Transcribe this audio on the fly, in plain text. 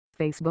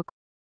Facebook.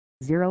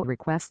 0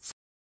 requests.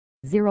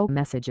 0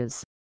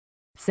 messages.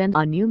 Send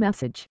a new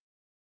message.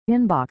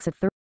 Inbox at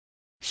 3rd.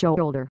 Show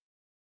older.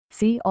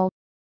 See all.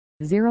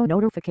 0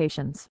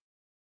 notifications.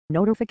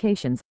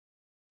 Notifications.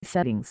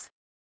 Settings.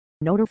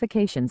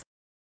 Notifications.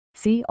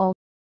 See all.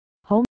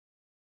 Home.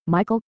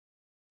 Michael.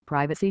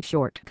 Privacy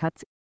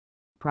shortcuts.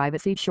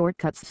 Privacy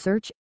shortcuts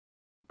search.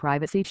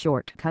 Privacy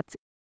shortcuts.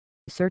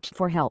 Search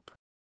for help.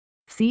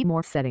 See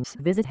more settings.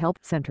 Visit Help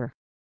Center.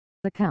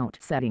 Account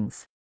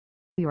settings.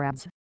 Your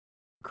ads.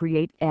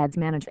 Create ads.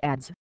 Manage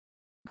ads.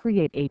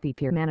 Create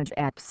app. Manage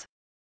apps.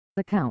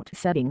 Account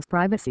settings.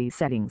 Privacy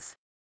settings.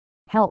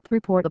 Help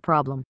report a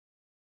problem.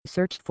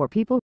 Search for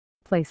people,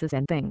 places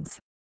and things.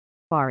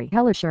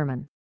 Ariella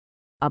Sherman.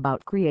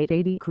 About Create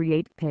AD.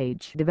 Create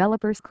page.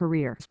 Developers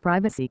careers.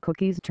 Privacy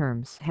cookies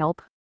terms.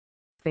 Help.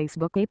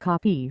 Facebook a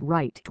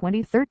copyright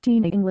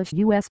 2013 English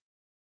US.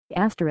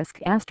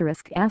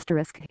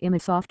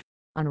 Imisoft.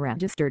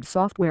 Unregistered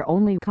software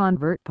only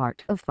convert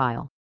part of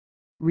file.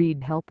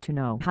 Read help to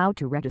know how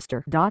to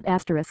register.